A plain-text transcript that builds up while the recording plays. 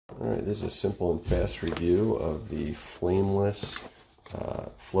Alright, this is a simple and fast review of the Flameless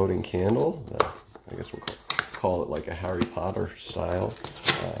Floating Candle. I guess we'll call it like a Harry Potter style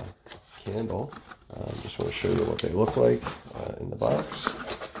candle. Just want to show you what they look like in the box.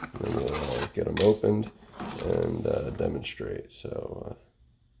 And then we'll get them opened and demonstrate. So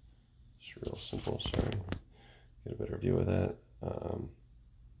it's real simple, sorry. Get a better view of that.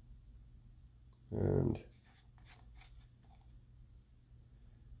 And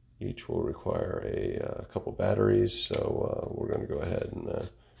each will require a couple batteries, so we're going to go ahead and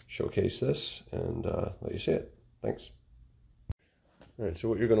showcase this and let you see it. Thanks. Alright, so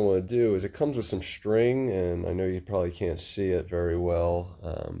what you're going to want to do is it comes with some string, and I know you probably can't see it very well,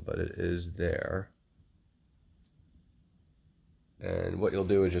 but it is there. And what you'll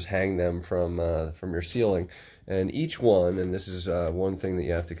do is just hang them from your ceiling. And each one, and this is one thing that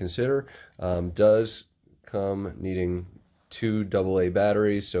you have to consider, does come needing 2 AA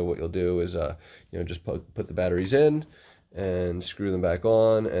batteries. So what you'll do is just put the batteries in and screw them back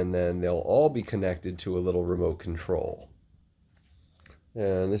on, and then they'll all be connected to a little remote control.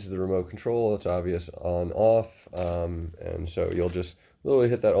 And this is the remote control. It's obvious on off, and so you'll just literally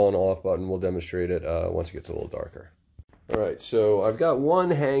hit that on off button. We'll demonstrate it once it gets a little darker. Alright, so I've got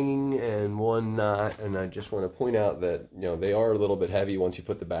one hanging and one not, and I just want to point out that they are a little bit heavy once you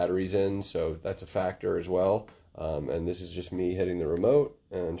put the batteries in, so that's a factor as well. And this is just me hitting the remote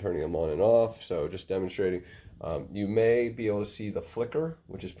and turning them on and off, so just demonstrating. You may be able to see the flicker,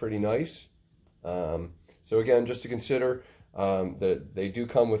 which is pretty nice. So again, just to consider that they do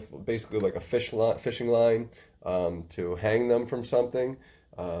come with basically like a fishing line to hang them from something.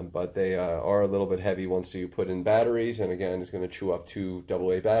 But they are a little bit heavy once you put in batteries, and again, it's going to chew up 2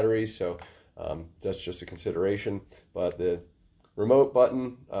 AA batteries, so that's just a consideration. But the remote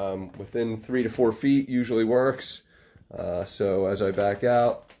button within 3 to 4 feet usually works. So as I back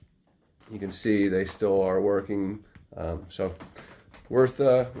out, you can see they still are working. So worth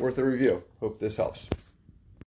a review. Hope this helps.